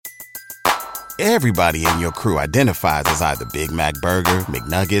Everybody in your crew identifies as either Big Mac Burger,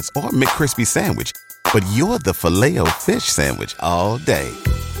 McNuggets, or McCrispy Sandwich. But you're the Filet-O-Fish Sandwich all day.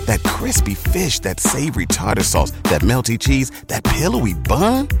 That crispy fish, that savory tartar sauce, that melty cheese, that pillowy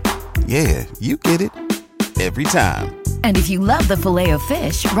bun. Yeah, you get it. Every time. And if you love the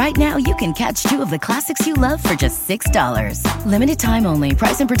Filet-O-Fish, right now you can catch two of the classics you love for just $6. Limited time only.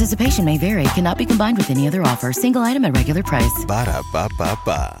 Price and participation may vary. Cannot be combined with any other offer. Single item at regular price.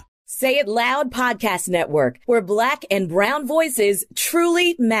 Ba-da-ba-ba-ba. Say It Loud Podcast Network, where Black and brown voices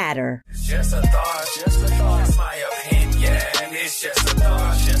truly matter. It's just a thought, it's my opinion. It's just a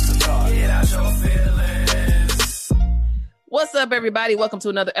thought, get out your feelings. What's up, everybody? Welcome to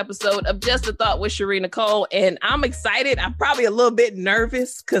another episode of Just a Thought with Sheree Nicole. And I'm excited. I'm probably a little bit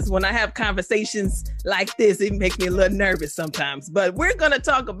nervous because when I have conversations like this, it makes me a little nervous sometimes. But we're going to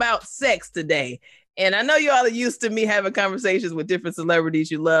talk about sex today. And I know you all are used to me having conversations with different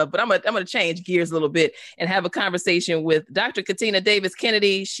celebrities you love, but I'm going to change gears a little bit and have a conversation with Dr. Katina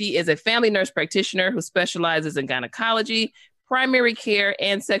Davis-Kennedy. She is a family nurse practitioner who specializes in gynecology, primary care,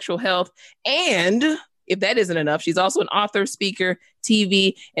 and sexual health. And if that isn't enough, she's also an author, speaker,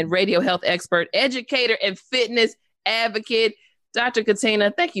 TV, and radio health expert, educator, and fitness advocate. Dr.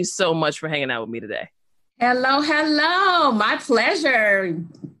 Katina, thank you so much for hanging out with me today. Hello. My pleasure.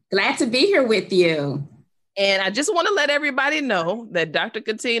 Glad to be here with you. And I just want to let everybody know that Dr.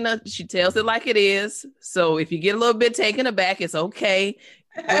 Katina, she tells it like it is. So if you get a little bit taken aback, it's okay.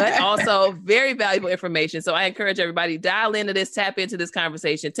 But also very valuable information. So I encourage everybody, dial into this, tap into this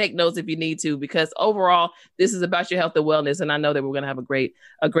conversation, take notes if you need to, because overall, this is about your health and wellness. And I know that we're going to have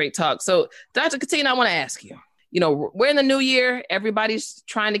a great talk. So Dr. Katina, I want to ask you, we're in the new year. Everybody's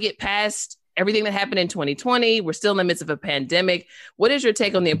trying to get past everything that happened in 2020. We're still in the midst of a pandemic. What is your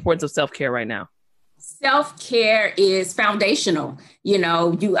take on the importance of self-care right now? Self-care is foundational.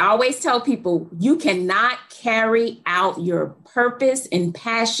 You always tell people you cannot carry out your purpose and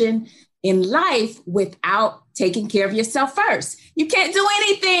passion in life without taking care of yourself first. You can't do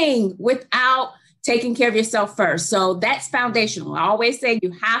anything without taking care of yourself first. So that's foundational. I always say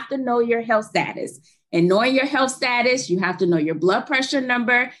you have to know your health status. And knowing your health status, you have to know your blood pressure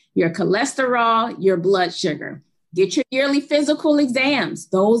number, your cholesterol, your blood sugar. Get your yearly physical exams.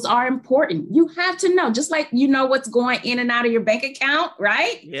 Those are important. You have to know, just like you know what's going in and out of your bank account,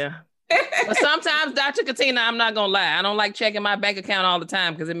 right? Yeah. But sometimes, Dr. Katina, I'm not going to lie. I don't like checking my bank account all the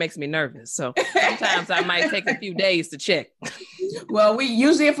time because it makes me nervous. So sometimes I might take a few days to check. Well, we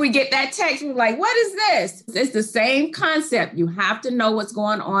usually, if we get that text, we're like, what is this? It's the same concept. You have to know what's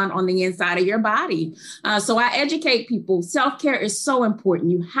going on the inside of your body. So I educate people. Self-care is so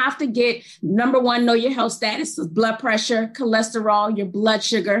important. You have to get, number one, know your health status, blood pressure, cholesterol, your blood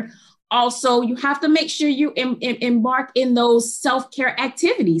sugar. Also, you have to make sure you embark in those self-care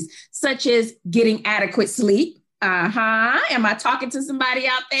activities, such as getting adequate sleep. Am I talking to somebody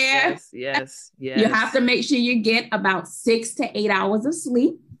out there? Yes. You have to make sure you get about 6 to 8 hours of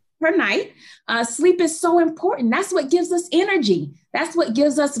sleep per night. Sleep is so important. That's what gives us energy. That's what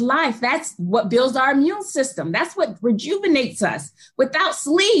gives us life. That's what builds our immune system. That's what rejuvenates us. Without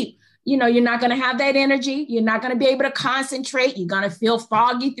sleep, you're not going to have that energy. You're not going to be able to concentrate. You're going to feel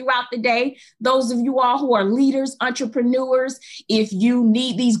foggy throughout the day. Those of you all who are leaders, entrepreneurs, if you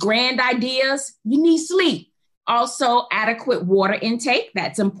need these grand ideas, you need sleep. Also, adequate water intake.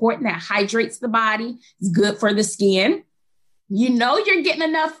 That's important. That hydrates the body. It's good for the skin. You're getting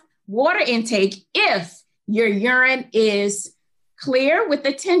enough water intake if your urine is clear with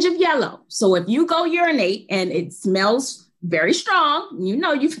a tinge of yellow. So if you go urinate and it smells very strong,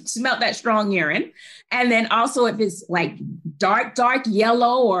 you've smelled that strong urine. And then also if it's like dark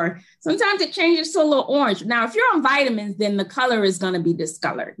yellow, or sometimes it changes to a little orange. Now, if you're on vitamins, then the color is going to be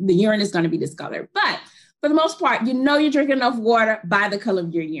discolored. The urine is going to be discolored. But for the most part, you're drinking enough water by the color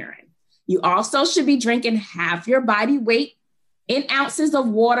of your urine. You also should be drinking half your body weight in ounces of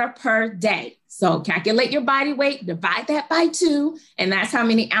water per day. So calculate your body weight, divide that by 2, and that's how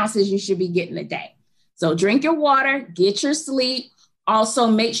many ounces you should be getting a day. So drink your water, get your sleep. Also,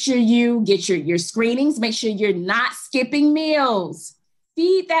 make sure you get your screenings. Make sure you're not skipping meals.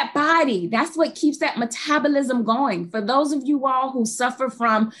 Feed that body. That's what keeps that metabolism going. For those of you all who suffer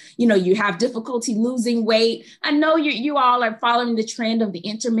from, you have difficulty losing weight. I know you all are following the trend of the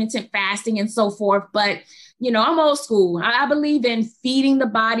intermittent fasting and so forth, but, I'm old school. I believe in feeding the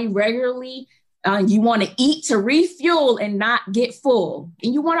body regularly. You want to eat to refuel and not get full.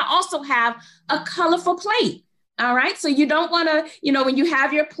 And you want to also have a colorful plate. All right. So you don't want to, when you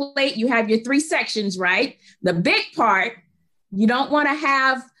have your plate, you have your 3 sections, right? The big part, you don't want to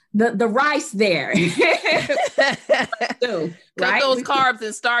have the rice there. Cut those carbs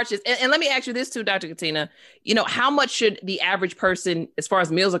and starches. And let me ask you this too, Dr. Katina, how much should the average person, as far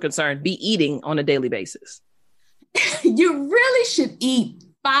as meals are concerned, be eating on a daily basis? You really should eat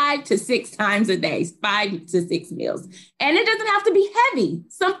 5 to 6 times a day, 5 to 6 meals. And it doesn't have to be heavy,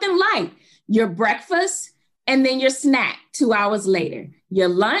 something light. Your breakfast and then your snack 2 hours later, your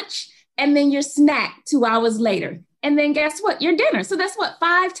lunch and then your snack 2 hours later. And then guess what? Your dinner. So that's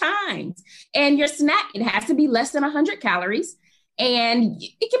 5 times. And your snack, it has to be less than 100 calories. And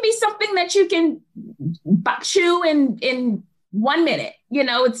it can be something that you can chew in 1 minute.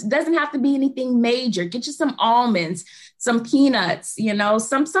 It doesn't have to be anything major. Get you some almonds, some peanuts,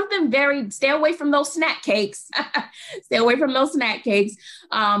 stay away from those snack cakes. Stay away from those snack cakes.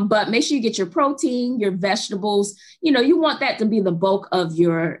 But make sure you get your protein, your vegetables. You want that to be the bulk of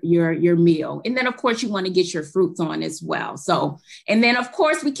your meal. And then, of course, you want to get your fruits on as well. So, and then, of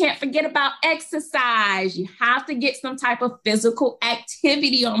course, we can't forget about exercise. You have to get some type of physical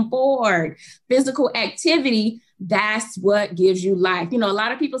activity on board. Physical activity, that's what gives you life. A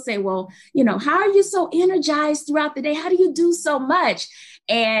lot of people say, well, how are you so energized throughout the day? How do you do so much?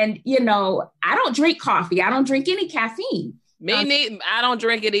 And, I don't drink coffee. I don't drink any caffeine. Me neither. I don't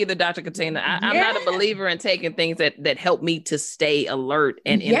drink it either, Dr. Katina. I'm not a believer in taking things that help me to stay alert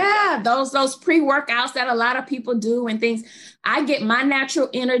and energized. Yeah, those pre-workouts that a lot of people do and things. I get my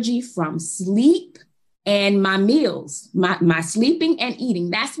natural energy from sleep and my meals, my sleeping and eating.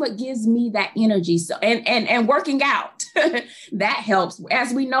 That's what gives me that energy. So and working out, that helps.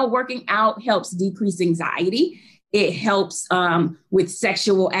 As we know, working out helps decrease anxiety. It helps with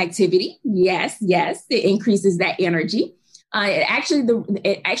sexual activity. Yes, it increases that energy. It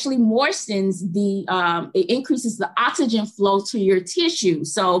actually moistens it increases the oxygen flow to your tissue.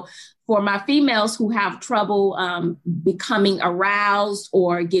 So for my females who have trouble becoming aroused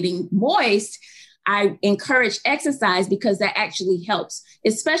or getting moist, I encourage exercise because that actually helps,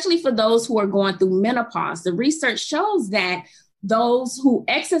 especially for those who are going through menopause. The research shows that those who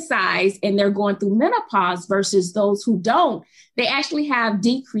exercise and they're going through menopause versus those who don't, they actually have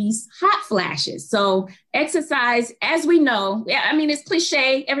decreased hot flashes. So exercise, as we know, it's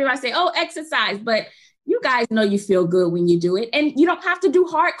cliche. Everybody say, oh, exercise, but you guys know you feel good when you do it. And you don't have to do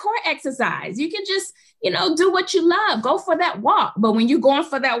hardcore exercise. You can just, do what you love. Go for that walk. But when you're going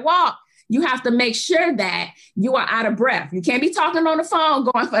for that walk, you have to make sure that you are out of breath. You can't be talking on the phone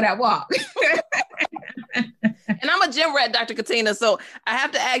going for that walk. And I'm a gym rat, Dr. Katina, so I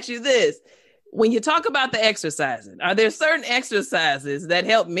have to ask you this. When you talk about the exercising, are there certain exercises that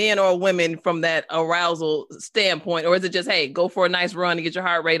help men or women from that arousal standpoint? Or is it just, hey, go for a nice run to get your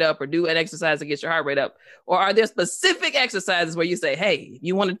heart rate up or do an exercise to get your heart rate up? Or are there specific exercises where you say, hey, if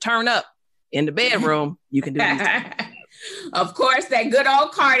you want to turn up in the bedroom, you can do these? Of course, that good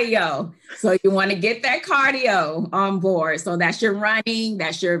old cardio. So you want to get that cardio on board. So that's your running,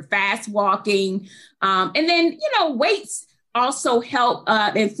 that's your fast walking. And then, weights also help.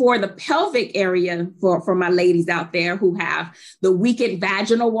 And for the pelvic area, for my ladies out there who have the weakened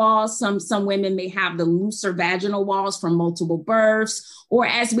vaginal walls, some women may have the looser vaginal walls from multiple births, or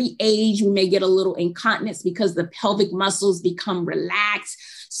as we age, we may get a little incontinence because the pelvic muscles become relaxed.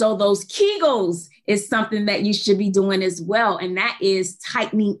 So those Kegels is something that you should be doing as well. And that is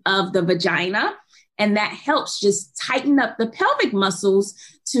tightening of the vagina. And that helps just tighten up the pelvic muscles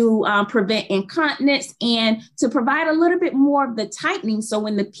to prevent incontinence and to provide a little bit more of the tightening. So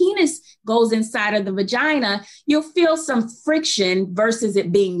when the penis goes inside of the vagina, you'll feel some friction versus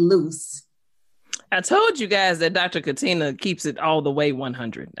it being loose. I told you guys that Dr. Katina keeps it all the way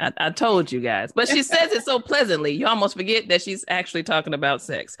 100. I told you guys, but she says it so pleasantly. You almost forget that she's actually talking about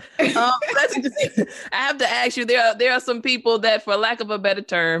sex. I have to ask you, there are some people that, for lack of a better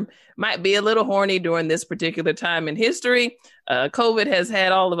term, might be a little horny during this particular time in history. COVID has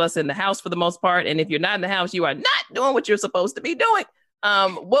had all of us in the house for the most part. And if you're not in the house, you are not doing what you're supposed to be doing.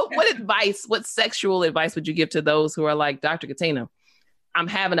 What sexual advice would you give to those who are like, Dr. Katina, I'm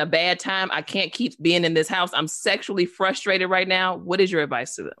having a bad time. I can't keep being in this house. I'm sexually frustrated right now. What is your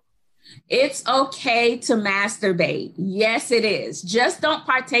advice to them? It's okay to masturbate. Yes, it is. Just don't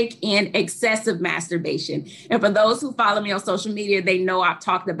partake in excessive masturbation. And for those who follow me on social media, they know I've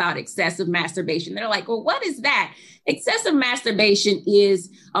talked about excessive masturbation. They're like, well, what is that? Excessive masturbation is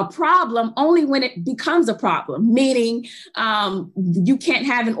a problem only when it becomes a problem, meaning you can't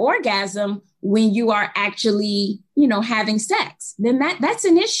have an orgasm when you are actually, having sex. Then that's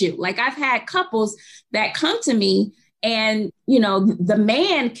an issue. Like I've had couples that come to me and, the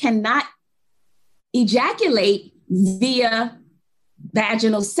man cannot ejaculate via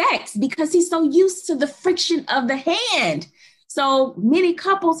vaginal sex because he's so used to the friction of the hand. So many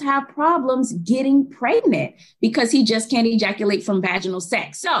couples have problems getting pregnant because he just can't ejaculate from vaginal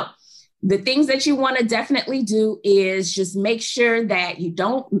sex. So the things that you want to definitely do is just make sure that you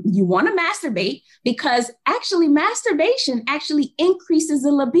want to masturbate, because actually masturbation actually increases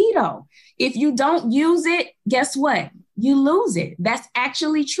the libido. If you don't use it, guess what? You lose it. That's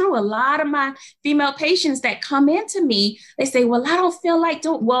actually true. A lot of my female patients that come into me, they say, well, I don't feel like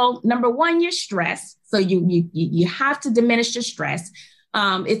well, number one, you're stressed. So you have to diminish the stress.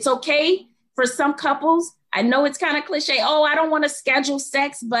 It's okay for some couples. I know it's kind of cliche. Oh, I don't want to schedule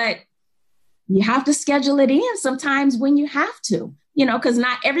sex, but you have to schedule it in sometimes when you have to, because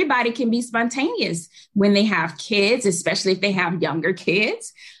not everybody can be spontaneous when they have kids, especially if they have younger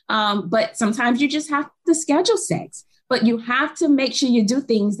kids. But sometimes you just have to schedule sex, but you have to make sure you do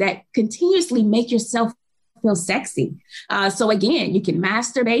things that continuously make yourself feel sexy. So again, you can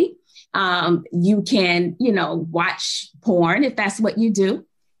masturbate. You can, watch porn if that's what you do.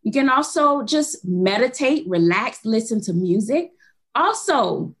 You can also just meditate, relax, listen to music.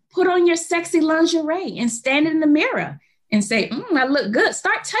 Also, put on your sexy lingerie and stand in the mirror and say, I look good.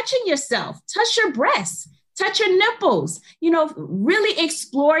 Start touching yourself, touch your breasts, touch your nipples, really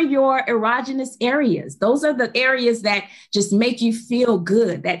explore your erogenous areas. Those are the areas that just make you feel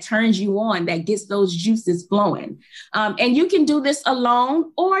good, that turns you on, that gets those juices flowing. And you can do this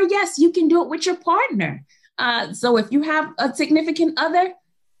alone, or yes, you can do it with your partner. So if you have a significant other,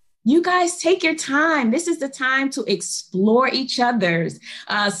 you guys take your time. This is the time to explore each other's.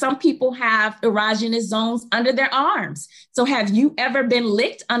 Some people have erogenous zones under their arms. So have you ever been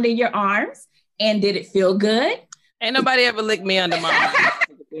licked under your arms? And did it feel good? Ain't nobody ever licked me under my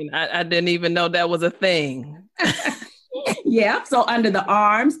arms. I didn't even know that was a thing. Yeah. So under the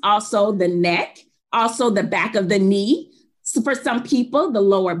arms, also the neck, also the back of the knee. So for some people, the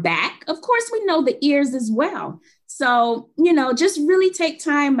lower back. Of course, we know the ears as well. So, just really take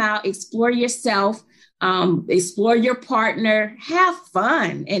time out, explore yourself, explore your partner, have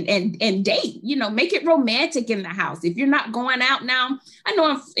fun and date, make it romantic in the house. If you're not going out now, I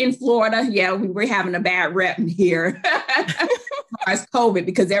know in Florida, we're having a bad rep here as far as COVID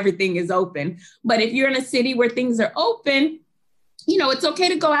because everything is open. But if you're in a city where things are open, it's okay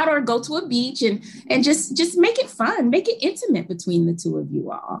to go out or go to a beach and just make it fun, make it intimate between the two of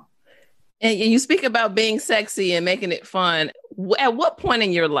you all. And you speak about being sexy and making it fun. At what point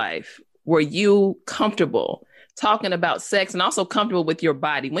in your life were you comfortable talking about sex and also comfortable with your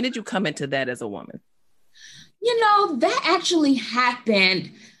body? When did you come into that as a woman? That actually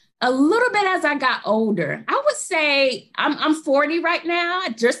happened a little bit as I got older. I would say I'm 40 right now. I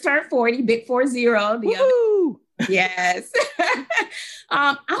just turned 40, big 40. Yes.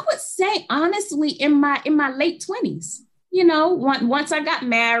 I would say, honestly, in my late 20s. Once I got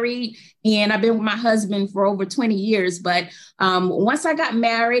married, and I've been with my husband for over 20 years, but once I got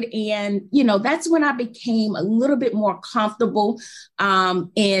married and, that's when I became a little bit more comfortable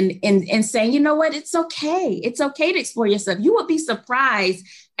in saying, you know what, it's okay. It's okay to explore yourself. You would be surprised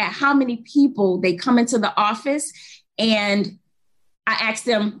at how many people they come into the office and I ask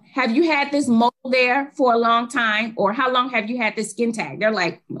them, have you had this mole there for a long time? Or how long have you had this skin tag? They're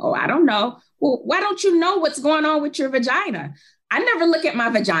like, oh, I don't know. Well, why don't you know what's going on with your vagina? I never look at my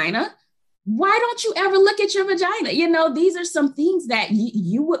vagina. Why don't you ever look at your vagina? These are some things that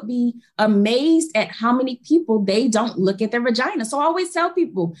you would be amazed at how many people, they don't look at their vagina. So I always tell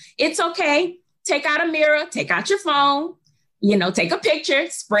people, it's okay. Take out a mirror, take out your phone, take a picture,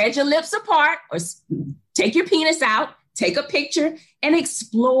 spread your lips apart or take your penis out. Take a picture and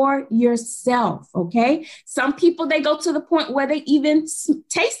explore yourself, okay? Some people, they go to the point where they even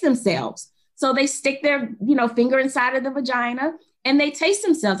taste themselves. So they stick their, finger inside of the vagina and they taste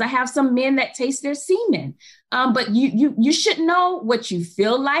themselves. I have some men that taste their semen. But you should know what you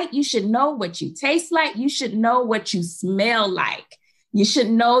feel like. You should know what you taste like. You should know what you smell like. You should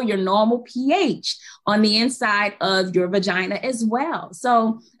know your normal pH on the inside of your vagina as well.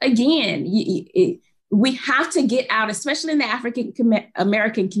 So again, we have to get out, especially in the African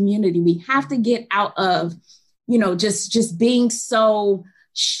American community. We have to get out of, just being so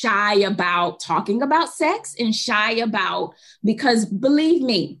shy about talking about sex and shy about, because believe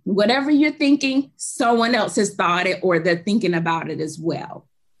me, whatever you're thinking, someone else has thought it or they're thinking about it as well.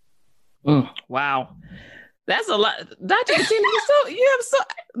 Wow. That's a lot. Dr. Katina,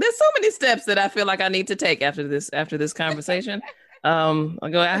 there's so many steps that I feel like I need to take after this conversation.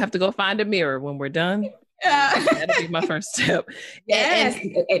 I have to go find a mirror when we're done. That'll be my first step. Yes.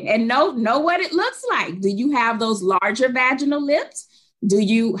 And know what it looks like. Do you have those larger vaginal lips?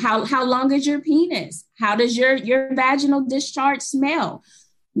 How long is your penis? How does your vaginal discharge smell?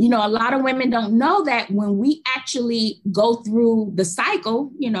 You know, a lot of women don't know that when we actually go through the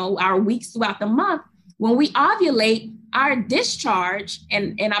cycle, you know, our weeks throughout the month, when we ovulate, our discharge,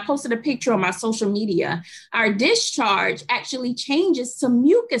 and I posted a picture on my social media, our discharge actually changes to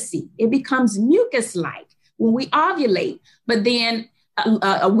mucousy. It becomes mucus-like when we ovulate. But then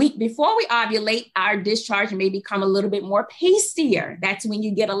a week before we ovulate, our discharge may become a little bit more pastier. That's when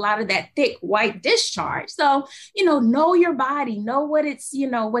you get a lot of that thick white discharge. So, you know your body, know what it's, you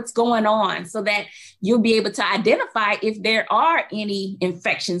know, what's going on so that you'll be able to identify if there are any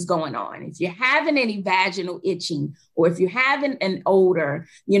infections going on. If you're having any vaginal itching, or if you're having an odor,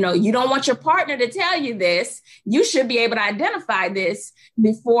 you know, you don't want your partner to tell you this. You should be able to identify this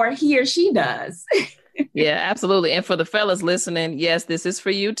before he or she does. Yeah, absolutely. And for the fellas listening, yes, this is for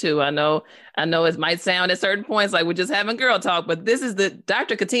you too. I know it might sound at certain points like we're just having girl talk, but this is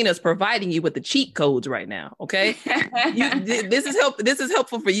Dr. Katina is providing you with the cheat codes right now. Okay. This is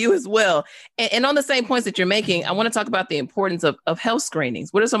helpful for you as well. And on the same points that you're making, I want to talk about the importance of health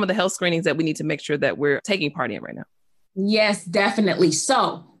screenings. What are some of the health screenings that we need to make sure that we're taking part in right now? Yes, definitely.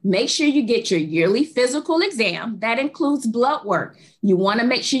 So make sure you get your yearly physical exam. That includes blood work. You want to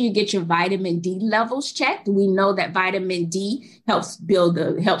make sure you get your vitamin D levels checked. We know that vitamin D helps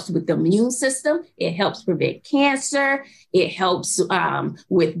with the immune system. It helps prevent cancer. It helps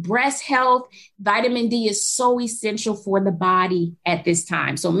with breast health. Vitamin D is so essential for the body at this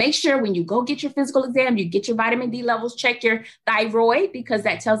time. So make sure when you go get your physical exam, you get your vitamin D levels, check your thyroid, because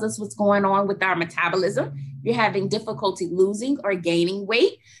that tells us what's going on with our metabolism. If you're having difficulty losing or gaining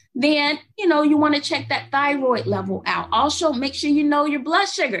weight, then, you know, you want to check that thyroid level out. Also, make sure you know your blood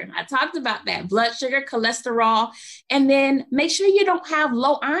sugar. I talked about that, blood sugar, cholesterol, and then make sure you don't have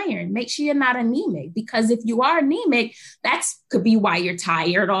low iron. Make sure you're not anemic, because if you are anemic, could be why you're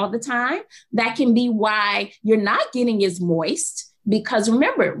tired all the time. That can be why you're not getting as moist. Because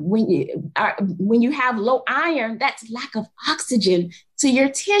remember, when you have low iron, that's lack of oxygen to your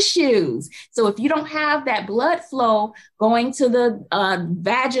tissues. So if you don't have that blood flow going to the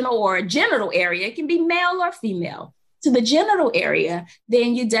vaginal or genital area, it can be male or female, to the genital area,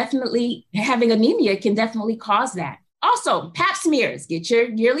 then you definitely having anemia can definitely cause that. Also, pap smears, get your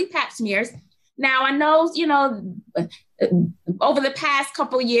yearly pap smears. Now, I know, you know, over the past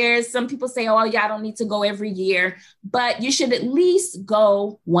couple of years, some people say, oh, yeah, I don't need to go every year, but you should at least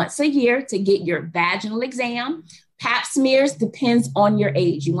go once a year to get your vaginal exam. Pap smears depends on your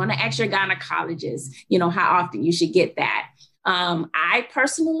age. You want to ask your gynecologist, you know, how often you should get that. I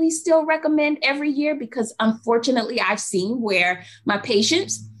personally still recommend every year, because unfortunately, I've seen where my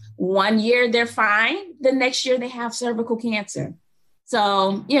patients, 1 year they're fine, the next year they have cervical cancer.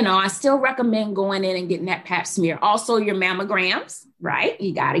 So, you know, I still recommend going in and getting that pap smear. Also, your mammograms, right?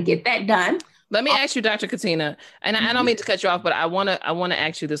 You got to get that done. Let me ask you, Dr. Katina, and I don't mean to cut you off, but I want to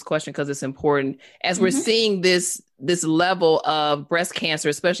ask you this question because it's important. As we're seeing this level of breast cancer,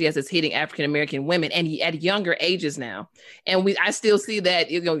 especially as it's hitting African-American women and at younger ages now. And I still see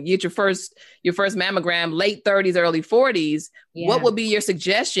that, you know, you get your first mammogram, late 30s, early 40s. Yeah. What would be your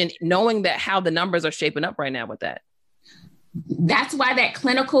suggestion, knowing that how the numbers are shaping up right now with that? That's why that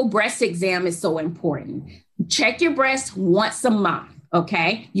clinical breast exam is so important. Check your breast once a month,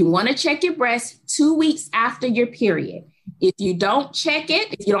 okay? You want to check your breast 2 weeks after your period. If you don't check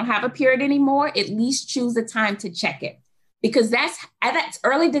it, if you don't have a period anymore, at least choose a time to check it, because that's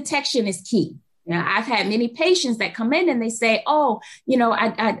early detection is key. Now, I've had many patients that come in and they say, oh, you know,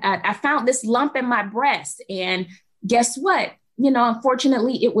 I found this lump in my breast, and guess what? You know,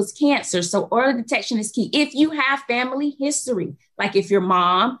 unfortunately, it was cancer. So early detection is key. If you have family history, like if your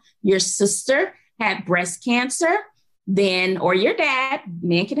mom, your sister had breast cancer, then, or your dad,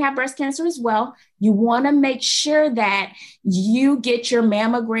 men can have breast cancer as well. You want to make sure that you get your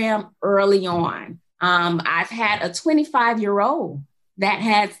mammogram early on. I've had a 25-year-old that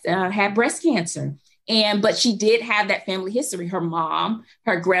had breast cancer. But she did have that family history. Her mom,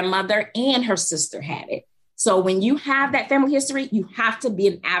 her grandmother, and her sister had it. So when you have that family history, you have to be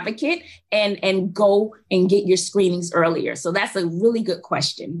an advocate and go and get your screenings earlier. So that's a really good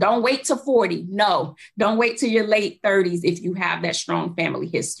question. Don't wait till 40. No, don't wait till your late 30s if you have that strong family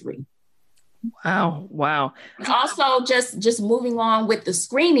history. Wow. Also, just moving on with the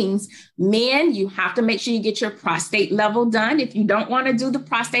screenings, men, you have to make sure you get your prostate level done. If you don't want to do the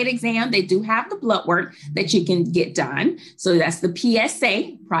prostate exam, they do have the blood work that you can get done. So that's the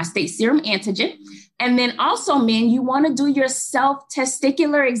PSA, prostate serum antigen. And then also, men, you want to do your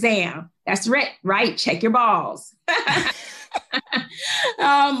self-testicular exam. That's right. Check your balls.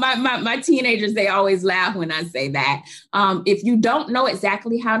 My teenagers, they always laugh when I say that. If you don't know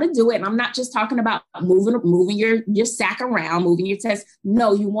exactly how to do it, and I'm not just talking about moving your sac around, moving your test.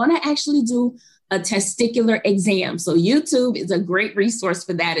 No, you want to actually do a testicular exam. So YouTube is a great resource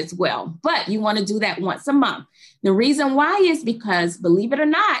for that as well. But you want to do that once a month. The reason why is because, believe it or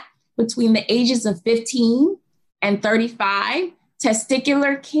not, between the ages of 15 and 35,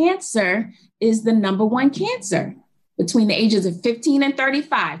 testicular cancer is the number one cancer. Between the ages of 15 and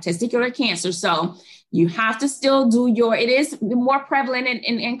 35, testicular cancer. So you have to still do it is more prevalent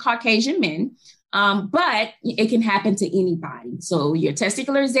in Caucasian men, but it can happen to anybody. So your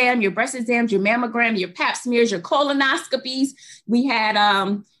testicular exam, your breast exams, your mammogram, your pap smears, your colonoscopies. We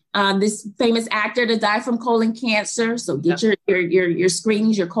had this famous actor that died from colon cancer. So get your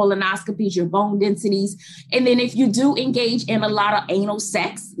screenings, your colonoscopies, your bone densities. And then if you do engage in a lot of anal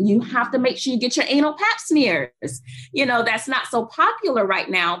sex, you have to make sure you get your anal pap smears. That's not so popular right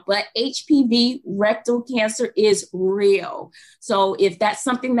now, but HPV rectal cancer is real. So if that's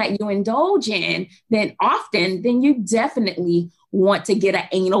something that you indulge in, then you definitely want to get an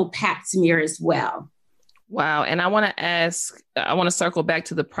anal pap smear as well. Wow. And I want to circle back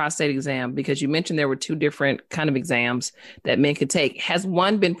to the prostate exam, because you mentioned there were two different kind of exams that men could take. Has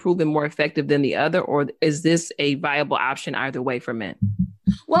one been proven more effective than the other, or is this a viable option either way for men?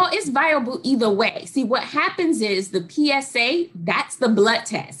 Well, it's viable either way. See, what happens is the PSA, that's the blood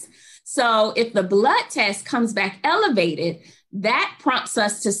test. So if the blood test comes back elevated, that prompts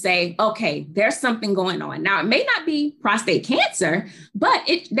us to say, okay, there's something going on. Now, it may not be prostate cancer, but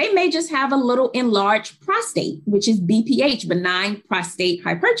they may just have a little enlarged prostate, which is BPH, benign prostate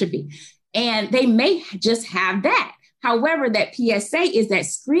hypertrophy. And they may just have that. However, that PSA is that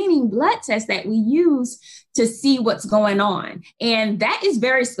screening blood test that we use to see what's going on. And that is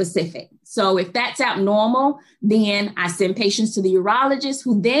very specific. So if that's abnormal, then I send patients to the urologist,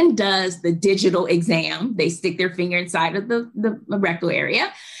 who then does the digital exam. They stick their finger inside of the rectal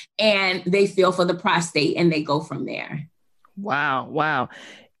area and they feel for the prostate and they go from there. Wow.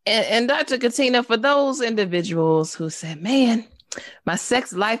 And Dr. Katina, for those individuals who said, man, my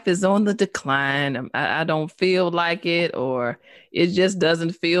sex life is on the decline, I don't feel like it, or it just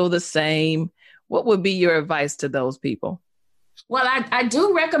doesn't feel the same, what would be your advice to those people? Well, I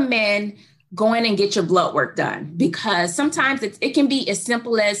do recommend going and get your blood work done, because sometimes it can be as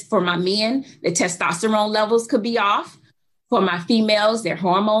simple as, for my men, the testosterone levels could be off. For my females, their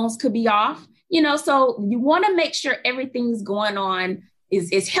hormones could be off. So you want to make sure everything's going on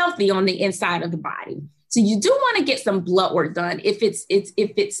is healthy on the inside of the body. So you do want to get some blood work done if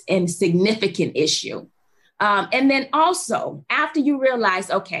it's a significant issue. And then also, after you realize,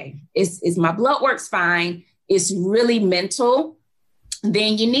 okay, is my blood work's fine, it's really mental,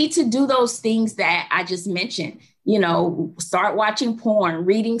 then you need to do those things that I just mentioned. Start watching porn,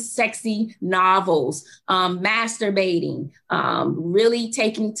 reading sexy novels, masturbating, really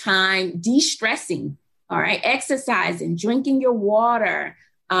taking time, de-stressing, all right, exercising, drinking your water.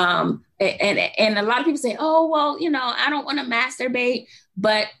 And a lot of people say, oh, well, I don't want to masturbate.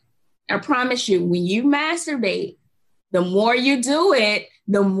 But I promise you, when you masturbate, the more you do it,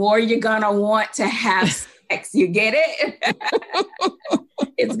 the more you're going to want to have sex. You get it?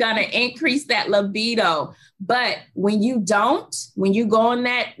 It's going to increase that libido. But when you go on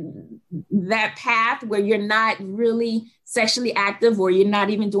that path where you're not really sexually active, or you're not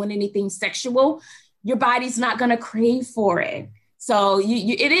even doing anything sexual, your body's not going to crave for it. So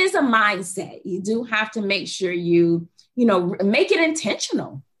it is a mindset. You do have to make sure you make it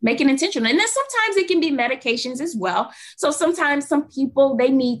intentional. Make it intentional. And then sometimes it can be medications as well. So sometimes some people, they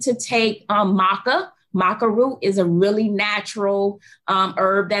need to take maca. Maca root is a really natural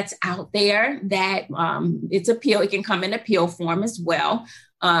herb that's out there that it's a pill. It can come in a pill form as well.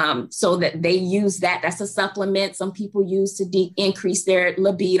 So that they use that. That's a supplement some people use to increase their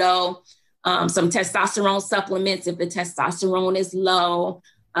libido. Some testosterone supplements if the testosterone is low.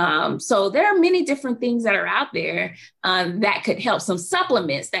 So there are many different things that are out there that could help, some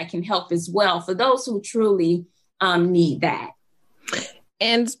supplements that can help as well for those who truly need that.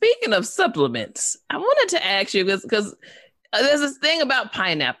 And speaking of supplements, I wanted to ask you, because there's this thing about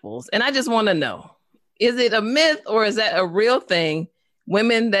pineapples, and I just want to know, is it a myth or is that a real thing?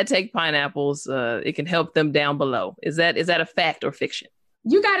 Women that take pineapples, it can help them down below. Is that a fact or fiction?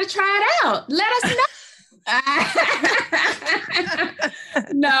 You got to try it out. Let us know.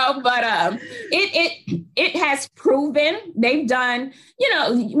 No, but it has proven. They've done,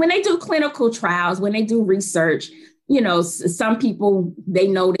 when they do clinical trials, when they do research, some people, they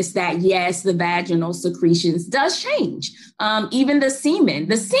notice that, yes, the vaginal secretions does change. Even the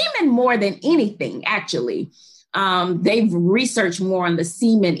semen more than anything, actually. they've researched more on the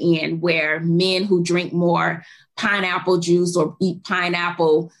semen end, where men who drink more pineapple juice or eat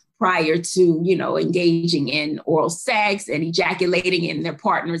pineapple prior to, engaging in oral sex and ejaculating in their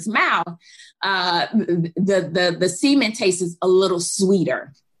partner's mouth, the semen taste is a little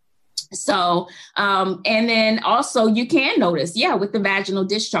sweeter. So, and then also you can notice, with the vaginal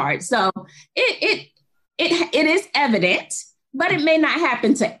discharge. So it is evident, but it may not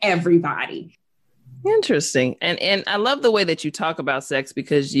happen to everybody. Interesting. And I love the way that you talk about sex,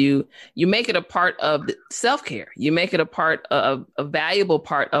 because you make it a part of self-care. You make it a valuable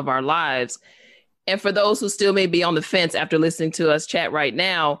part of our lives. And for those who still may be on the fence after listening to us chat right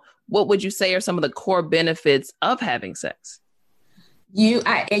now, what would you say are some of the core benefits of having sex?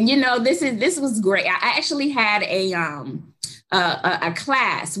 This was great. I actually had a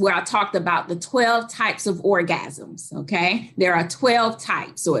class where I talked about the 12 types of orgasms. Okay. There are 12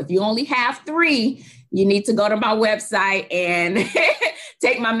 types. So if you only have 3, you need to go to my website and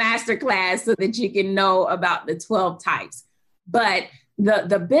take my master class so that you can know about the 12 types. But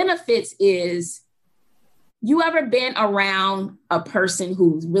the benefits is, you ever been around a person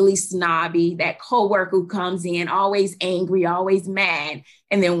who's really snobby, that coworker who comes in always angry, always mad,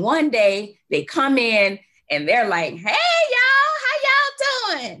 and then one day they come in and they're like, "Hey, y'all, how y'all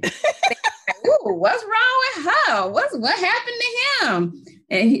doing?" Ooh, what's wrong with her? What happened to him?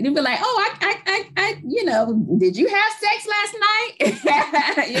 And he'd be like, "Oh, I did you have sex last night?"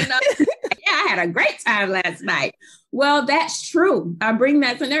 Yeah, I had a great time last night. Well, that's true. I bring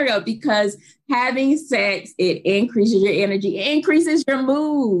that scenario because having sex, it increases your energy, it increases your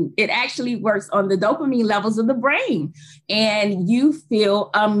mood. It actually works on the dopamine levels of the brain, and you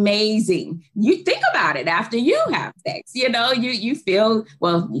feel amazing. You think about it after you have sex, you feel,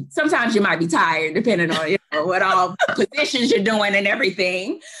 well, sometimes you might be tired depending on what all positions you're doing and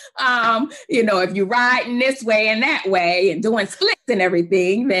everything. If you're riding this way and that way and doing splits and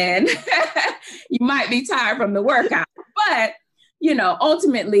everything, then you might be tired from the workout. But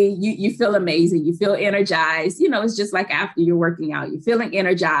ultimately you feel amazing. You feel energized. It's just like after you're working out, you're feeling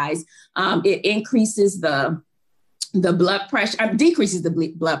energized. It increases the blood pressure, decreases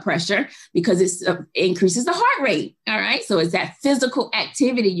the blood pressure because it increases the heart rate. All right. So it's that physical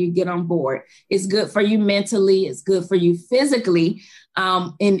activity you get on board. It's good for you mentally. It's good for you physically,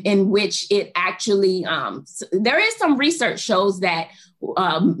 in which it actually, there is some research shows that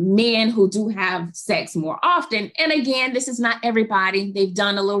men who do have sex more often, and again, this is not everybody. They've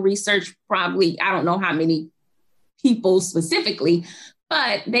done a little research, probably, I don't know how many people specifically,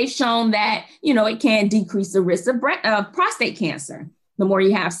 but they've shown that, it can decrease the risk of prostate cancer the more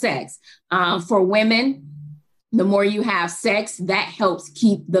you have sex. For women, the more you have sex, that helps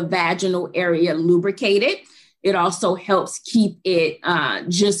keep the vaginal area lubricated. It also helps keep it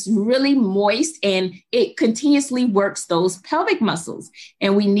just really moist, and it continuously works those pelvic muscles.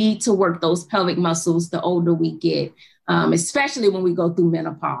 And we need to work those pelvic muscles the older we get, especially when we go through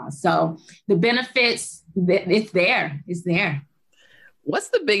menopause. So the benefits, it's there. It's there. What's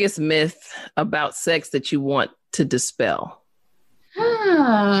the biggest myth about sex that you want to dispel?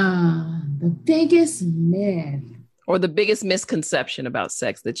 The biggest myth. Or the biggest misconception about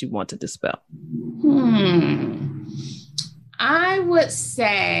sex that you want to dispel? I would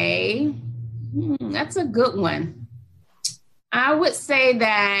say, that's a good one. I would say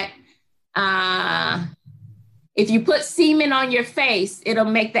that if you put semen on your face, it'll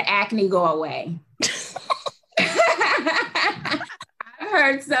make the acne go away.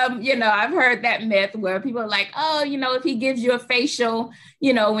 I've heard that myth where people are like, oh, if he gives you a facial,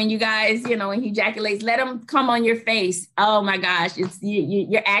 when you guys, when he ejaculates, let him come on your face. Oh my gosh,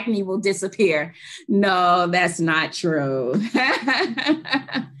 your acne will disappear. No, that's not true.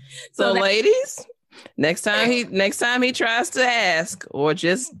 So ladies, next time he tries to ask, or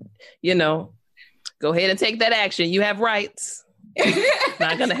just, go ahead and take that action. You have rights.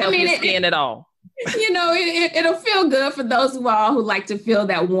 Not going to help your skin at all. It'll feel good for those who like to feel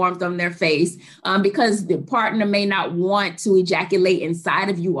that warmth on their face, because the partner may not want to ejaculate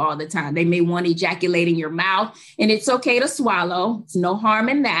inside of you all the time. They may want to ejaculate in your mouth, and it's okay to swallow. It's no harm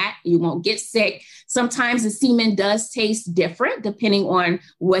in that. You won't get sick. Sometimes the semen does taste different depending on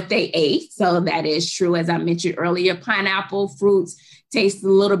what they ate. So that is true. As I mentioned earlier, pineapple fruits taste a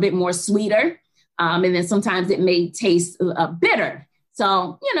little bit more sweeter. And then sometimes it may taste bitter.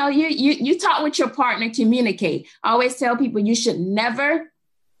 So, you talk with your partner, communicate. I always tell people you should never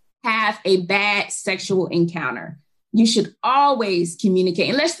have a bad sexual encounter. You should always communicate,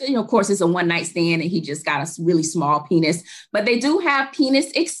 unless, of course, it's a one-night stand and he just got a really small penis. But they do have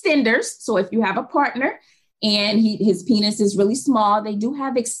penis extenders. So if you have a partner and his penis is really small, they do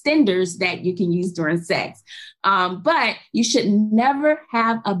have extenders that you can use during sex. But you should never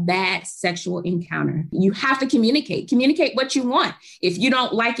have a bad sexual encounter. You have to communicate what you want. If you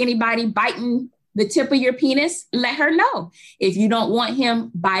don't like anybody biting the tip of your penis, let her know. If you don't want him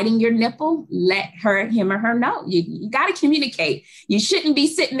biting your nipple, let him or her know. You got to communicate. You shouldn't be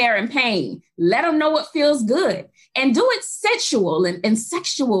sitting there in pain. Let them know what feels good. And do it sensual and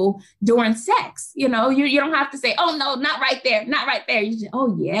sexual during sex. You know, you don't have to say, oh, no, not right there, not right there. You just,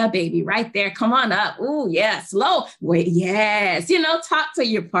 oh, yeah, baby, right there. Come on up. Oh, yeah, slow. Wait, yes. You know, talk to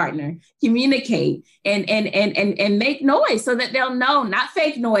your partner, communicate and make noise so that they'll know, not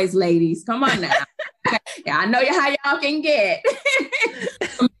fake noise, ladies. Come on now. Yeah, I know how y'all can get.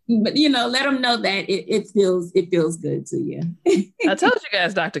 But, you know, let them know that it feels good to you. I told you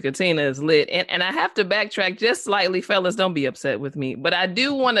guys Dr. Katina is lit. And I have to backtrack just slightly. Fellas, don't be upset with me. But I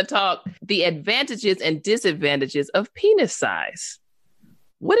do want to talk the advantages and disadvantages of penis size.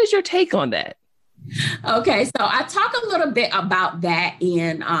 What is your take on that? Okay, so I talk a little bit about that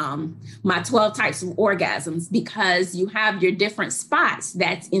in my 12 types of orgasms, because you have your different spots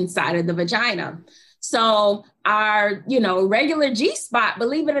that's inside of the vagina. So our, regular G spot,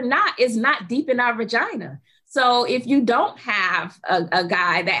 believe it or not, is not deep in our vagina. So if you don't have a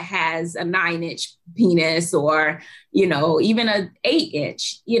guy that has a 9-inch penis or, even an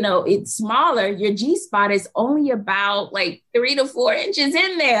 8-inch, it's smaller, your G spot is only about like 3 to 4 inches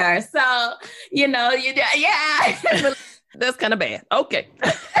in there. So, yeah. That's kind of bad. Okay.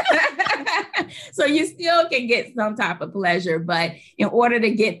 So you still can get some type of pleasure, but in order to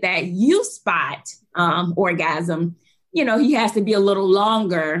get that U spot orgasm, he has to be a little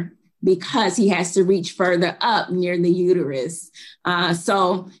longer because he has to reach further up near the uterus.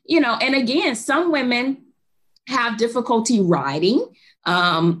 And again, some women have difficulty riding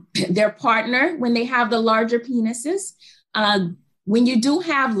their partner when they have the larger penises. When you do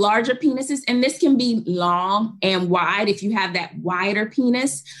have larger penises, and this can be long and wide, if you have that wider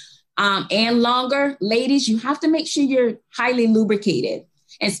penis and longer, ladies, you have to make sure you're highly lubricated.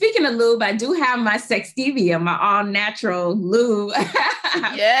 And speaking of lube, I do have my Sextivia, my all-natural lube.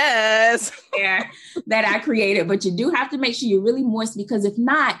 Yes. that I created. But you do have to make sure you're really moist, because if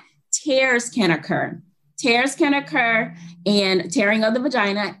not, tears can occur. Tears can occur and tearing of the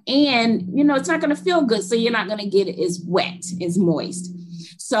vagina. And, it's not going to feel good. So you're not going to get it as wet, as moist.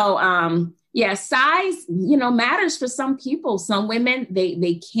 So, size, matters for some people. Some women,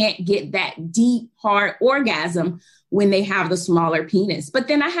 they can't get that deep, hard orgasm when they have the smaller penis. But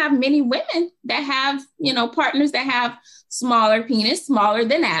then I have many women that have, partners that have smaller penis, smaller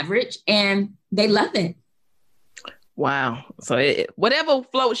than average, and they love it. Wow. So whatever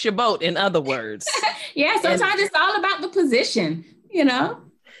floats your boat, in other words. Yeah. Sometimes it's all about the position,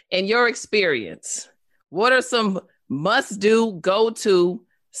 In your experience, what are some must-do, go-to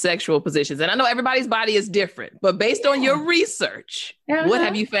sexual positions? And I know everybody's body is different, but based on your research, what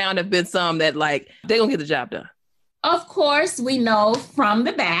have you found have been some that they're going to get the job done? Of course, we know from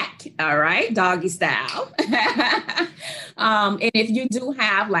the back, all right, doggy style. And if you do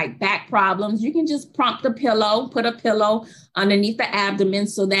have back problems, you can just put a pillow underneath the abdomen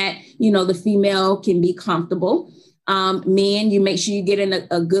so that, the female can be comfortable. Men, you make sure you get in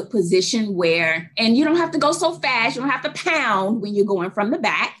a good position and you don't have to go so fast. You don't have to pound when you're going from the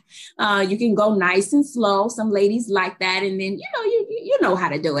back. You can go nice and slow. Some ladies like that. And then, you know how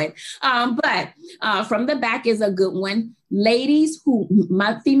to do it. But from the back is a good one. Ladies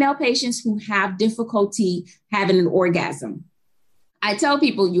my female patients who have difficulty having an orgasm, I tell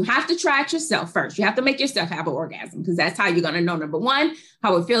people you have to try it yourself first. You have to make yourself have an orgasm, because that's how you're going to know, number one,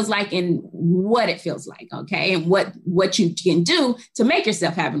 how it feels like and what it feels like. Okay. And what you can do to make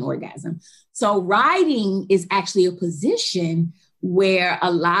yourself have an orgasm. So riding is actually a position where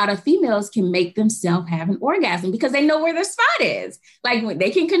a lot of females can make themselves have an orgasm because they know where their spot is. They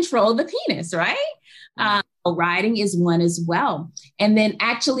can control the penis, right? Riding is one as well. And then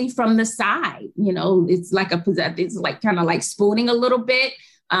actually from the side, it's kind of like spooning a little bit.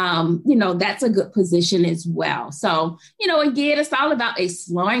 That's a good position as well. So, again, it's all about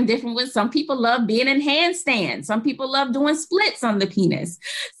exploring different ones. Some people love being in handstands. Some people love doing splits on the penis.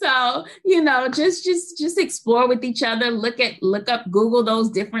 So, just explore with each other, look up, Google those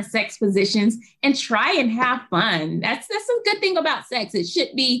different sex positions and try and have fun. That's a good thing about sex. It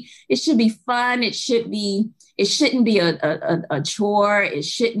should be fun. It shouldn't be a chore. It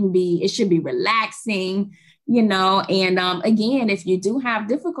should be relaxing. And again, if you do have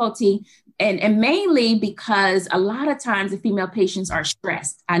difficulty, and mainly because a lot of times the female patients are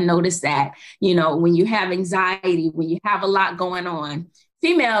stressed. I noticed that, when you have anxiety, when you have a lot going on,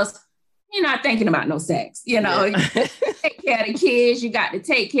 females, you're not thinking about no sex. You know, you take care of the kids. You got to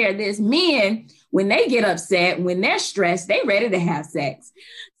take care of this. Men, when they get upset, when they're stressed, they ready to have sex.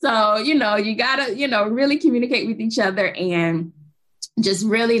 So, you know, you got to, you know, really communicate with each other and just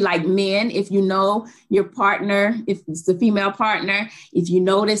really like men, if you know your partner, if it's the female partner, if you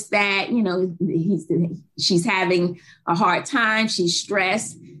notice that, you know, she's having a hard time, she's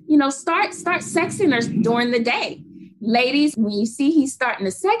stressed, you know, start sexing her during the day. Ladies, when you see he's starting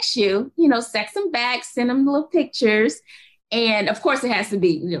to sex you, you know, sex him back, send him little pictures. And of course it has to be,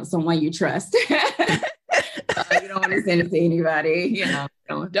 you know, someone you trust. You don't want to send it to anybody, you know.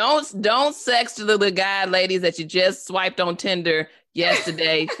 Don't sex to the guy, ladies, that you just swiped on Tinder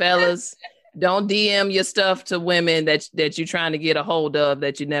yesterday. Fellas, don't DM your stuff to women that you're trying to get a hold of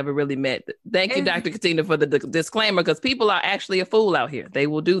that you never really met. Thank you, Dr. Katina, for the disclaimer, because people are actually a fool out here. They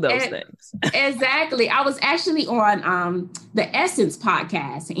will do those things. Exactly. I was actually on the Essence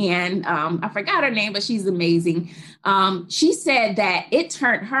podcast, and I forgot her name, but she's amazing. She said that it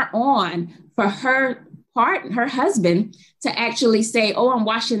turned her on for her husband to actually say, "Oh, I'm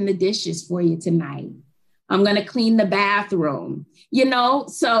washing the dishes for you tonight. I'm going to clean the bathroom," you know,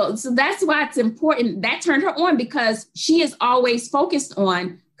 so that's why it's important. That turned her on because she is always focused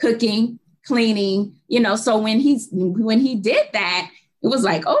on cooking, cleaning, you know, so when he did that, it was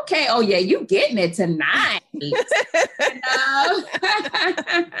like, okay, oh yeah, you getting it tonight. You know?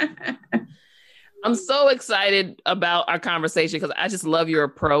 I'm so excited about our conversation because I just love your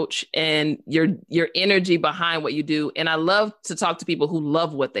approach and your energy behind what you do. And I love to talk to people who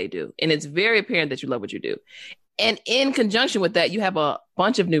love what they do. And it's very apparent that you love what you do. And in conjunction with that, you have a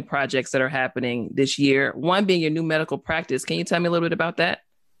bunch of new projects that are happening this year, one being your new medical practice. Can you tell me a little bit about that?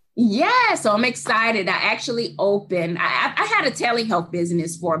 Yeah, so I'm excited. I actually opened, I had a telehealth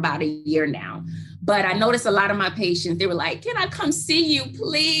business for about a year now, but I noticed a lot of my patients, they were like, "Can I come see you,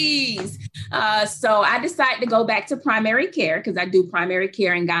 please?" So I decided to go back to primary care because I do primary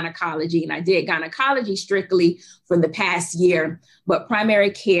care and gynecology, and I did gynecology strictly for the past year. But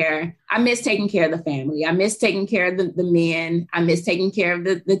primary care, I miss taking care of the family. I miss taking care of the men. I miss taking care of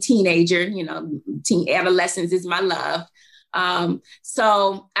the teenager. You know, adolescence is my love.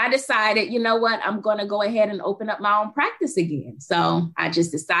 So I decided, you know what, I'm going to go ahead and open up my own practice again. So I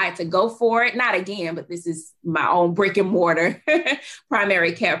just decided to go for it. Not again, but this is my own brick and mortar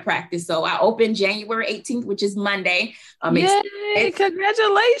primary care practice. So I opened January 18th, which is Monday. Yay,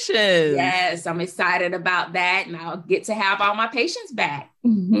 congratulations. Yes, I'm excited about that. And I'll get to have all my patients back.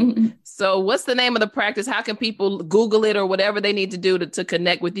 So what's the name of the practice? How can people Google it or whatever they need to do to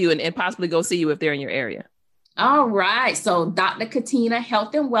connect with you and possibly go see you if they're in your area? All right. So Dr. Katina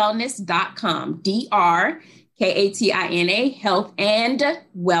healthandwellness.com, DrKatina health and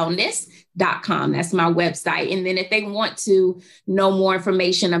wellness.com. That's my website. And then if they want to know more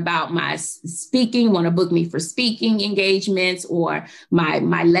information about my speaking, want to book me for speaking engagements or my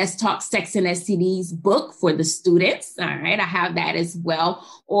Let's Talk Sex and STDs book for the students. All right. I have that as well.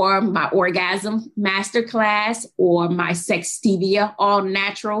 Or my orgasm masterclass or my Sextivia, all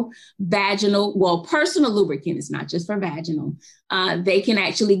natural vaginal, personal lubricant. It's not just for vaginal. They can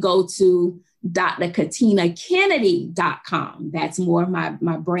actually go to drkatinakennedy.com. That's more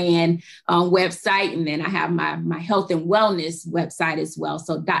my brand website. And then I have my health and wellness website as well.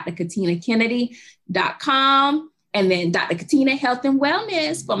 So drkatinakennedy.com and then Dr. Katina Health and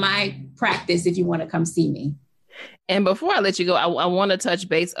Wellness for my practice if you want to come see me. And before I let you go, I want to touch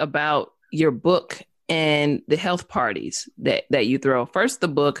base about your book and the health parties that you throw. First, the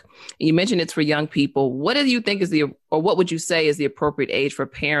book, you mentioned it's for young people. What do you think what would you say is the appropriate age for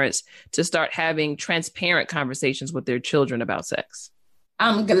parents to start having transparent conversations with their children about sex?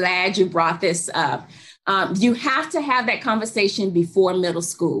 I'm glad you brought this up. You have to have that conversation before middle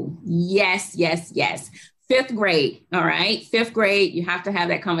school. Yes, yes, yes. 5th grade. All right. 5th grade, you have to have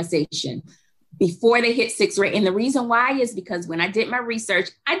that conversation before they hit 6th grade. And the reason why is because when I did my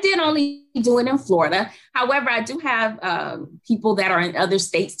research, I did only do it in Florida. However, I do have people that are in other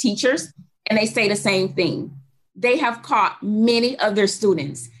states, teachers, and they say the same thing. They have caught many of their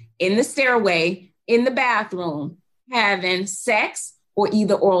students in the stairway, in the bathroom, having sex or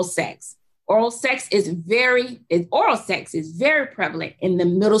either oral sex. Oral sex is very prevalent in the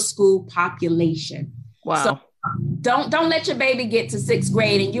middle school population. Wow. So don't let your baby get to 6th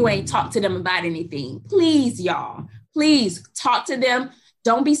grade and you ain't talked to them about anything. Please, y'all, please talk to them.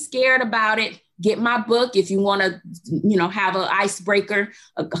 Don't be scared about it. Get my book if you want to, have an icebreaker,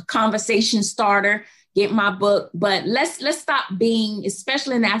 a conversation starter. Get my book. But let's stop being,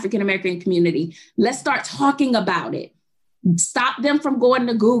 especially in the African-American community, let's start talking about it. Stop them from going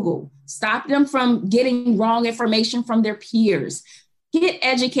to Google. Stop them from getting wrong information from their peers. get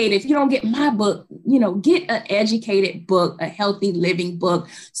educated. If you don't get my book, get an educated book, a healthy living book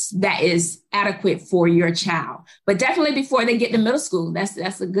that is adequate for your child. But definitely before they get to middle school,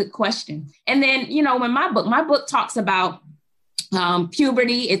 that's a good question. And then, when my book talks about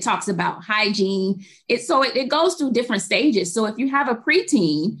puberty, it talks about hygiene. It goes through different stages. So if you have a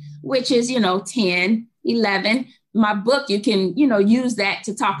preteen, which is, 10, 11, my book, you can, use that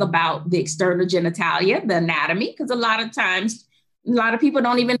to talk about the external genitalia, the anatomy, because a lot of times, a lot of people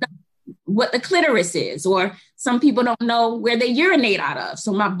don't even know what the clitoris is, or some people don't know where they urinate out of.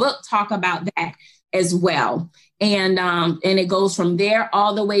 So my book talk about that as well. And it goes from there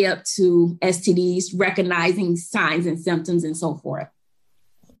all the way up to STDs, recognizing signs and symptoms and so forth.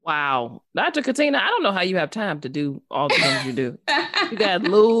 Wow. Dr. Katina, I don't know how you have time to do all the things you do. You got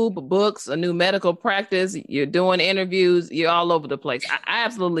lube, books, a new medical practice. You're doing interviews. You're all over the place. I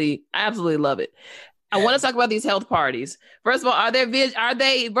absolutely love it. I want to talk about these health parties. First of all, are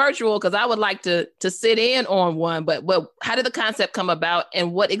they virtual? Because I would like to sit in on one, but how did the concept come about,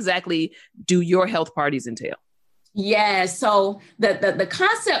 and what exactly do your health parties entail? Yeah, so the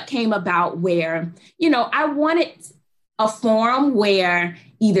concept came about where, I wanted a forum where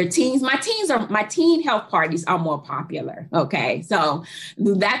either my teen health parties are more popular. Okay, so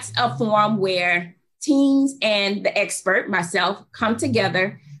that's a forum where teens and the expert, myself, come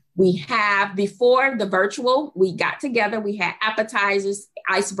together. We have, before the virtual, we got together, we had appetizers,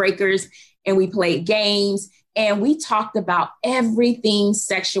 icebreakers, and we played games, and we talked about everything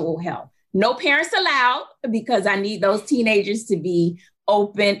sexual health. No parents allowed, because I need those teenagers to be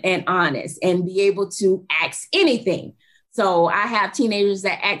open and honest and be able to ask anything. So I have teenagers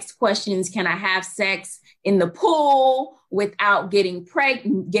that ask questions. Can I have sex in the pool without getting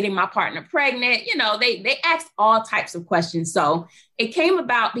my partner pregnant? They ask all types of questions. So it came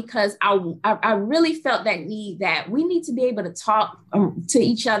about because I really felt that need, that we need to be able to talk to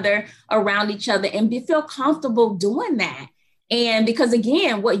each other, around each other, and feel comfortable doing that. And because,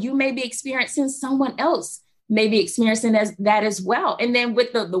 again, what you may be experiencing, someone else may be experiencing that as well. And then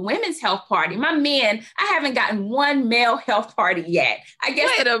with the women's health party, my men, I haven't gotten one male health party yet. I guess.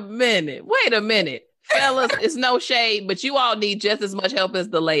 Wait a minute. Fellas, it's no shade, but you all need just as much help as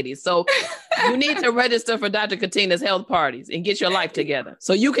the ladies. So you need to register for Dr. Katina's health parties and get your life together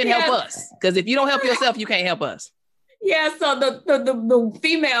so you can help us. Because if you don't help yourself, you can't help us. Yeah. So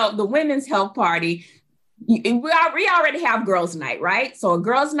the women's health party, we already have girls' night, right? So a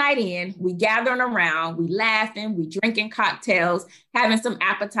girls' night in, we gathering around, we laughing, we drinking cocktails, having some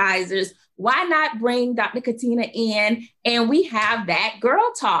appetizers. Why not bring Dr. Katina in and we have that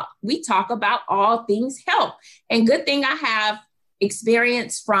girl talk? We talk about all things health. And good thing I have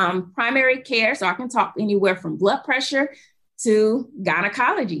experience from primary care, so I can talk anywhere from blood pressure to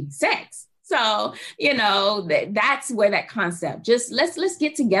gynecology, sex. So, that's where that concept, just let's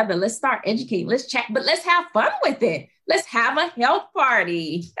get together. Let's start educating. Let's chat, but let's have fun with it. Let's have a health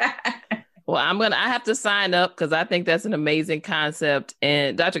party. Well, I have to sign up because I think that's an amazing concept.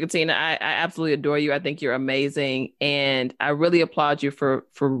 And Dr. Katina, I absolutely adore you. I think you're amazing. And I really applaud you for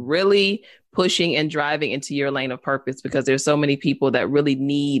really pushing and driving into your lane of purpose, because there's so many people that really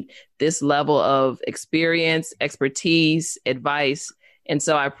need this level of experience, expertise, advice. And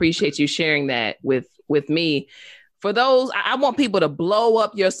so I appreciate you sharing that with me. For those, I want people to blow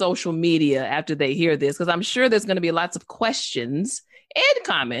up your social media after they hear this, because I'm sure there's going to be lots of questions and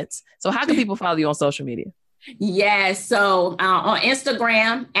comments. So how can people follow you on social media? Yes. So on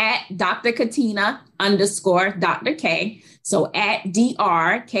Instagram at Dr. Katina _Dr. K. So at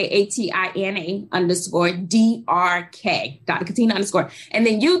DrKatina _DRK, Dr. Katina _. And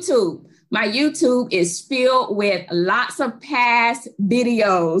then YouTube. My YouTube is filled with lots of past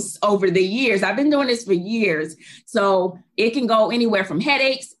videos over the years. I've been doing this for years. So it can go anywhere from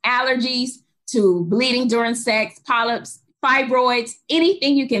headaches, allergies, to bleeding during sex, polyps, fibroids,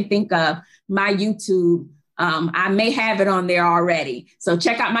 anything you can think of. My YouTube, I may have it on there already. So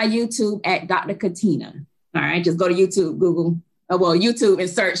check out my YouTube at Dr. Katina. All right, just go to YouTube, Google, YouTube, and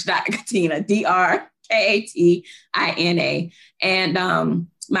search Dr. Katina, DrKatina. And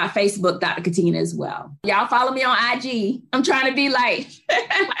my Facebook, Dr. Katina, as well. Y'all follow me on IG. I'm trying to be like.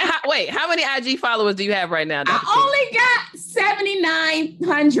 Wait, how many IG followers do you have right now, Dr. I only got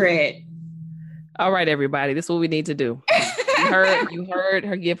 7,900. All right, everybody, this is what we need to do. You heard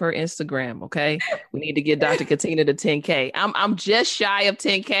her give her Instagram, okay? We need to get Dr. Katina to 10K. I'm just shy of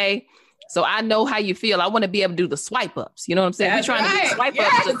 10K. So I know how you feel. I want to be able to do the swipe ups. You know what I'm saying? We're trying to do swipe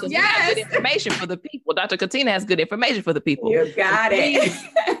ups because we have good information for the people. Dr. Katina has good information for the people. You got it.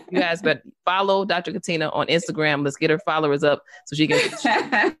 You guys better follow Dr. Katina on Instagram. Let's get her followers up so she can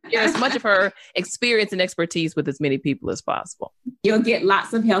share as much of her experience and expertise with as many people as possible. You'll get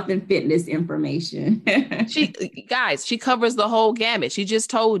lots of health and fitness information. She covers the whole gamut. She just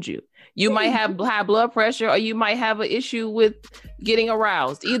told you. You might have high blood pressure or you might have an issue with getting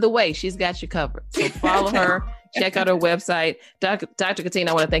aroused. Either way, she's got you covered. So follow her. Check out her website. Dr.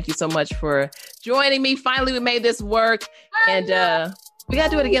 Katina, I want to thank you so much for joining me. Finally, we made this work. And we got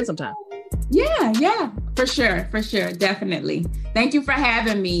to do it again sometime. Yeah, for sure. Definitely. Thank you for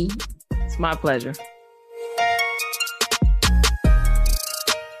having me. It's my pleasure.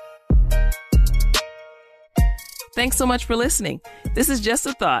 Thanks so much for listening. This is Just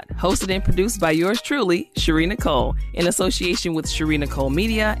a Thought, hosted and produced by yours truly, Cherie Nicole, in association with Cherie Nicole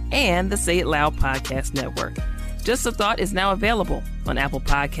Media and the Say It Loud Podcast Network. Just a Thought is now available on Apple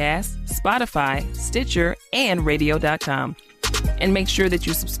Podcasts, Spotify, Stitcher, and radio.com. And make sure that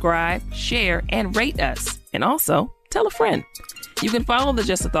you subscribe, share, and rate us. And also, tell a friend. You can follow the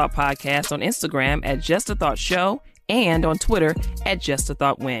Just a Thought podcast on Instagram at Just a Thought Show and on Twitter at Just a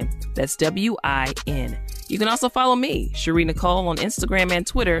Thought Win. That's WIN. You can also follow me, Cherie Nicole, on Instagram and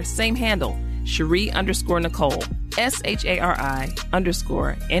Twitter, same handle, Cherie_Nicole,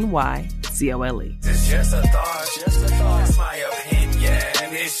 SHARI_NYCOLE. It's just a thought, It's my opinion.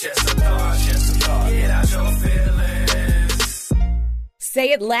 It's just a thought, Get out your feelings.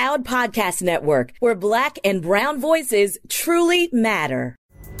 Say It Loud Podcast Network, where Black and brown voices truly matter.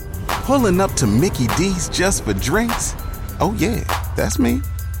 Pulling up to Mickey D's just for drinks? Oh yeah, that's me.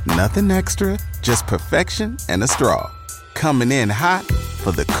 Nothing extra, just perfection and a straw. Coming in hot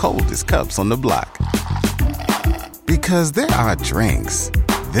for the coldest cups on the block. Because there are drinks.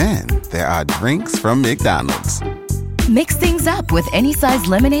 Then there are drinks from McDonald's. Mix things up with any size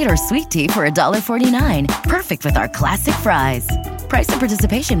lemonade or sweet tea for $1.49. Perfect with our classic fries. Price and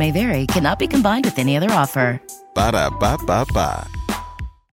participation may vary. Cannot be combined with any other offer. Ba-da-ba-ba-ba.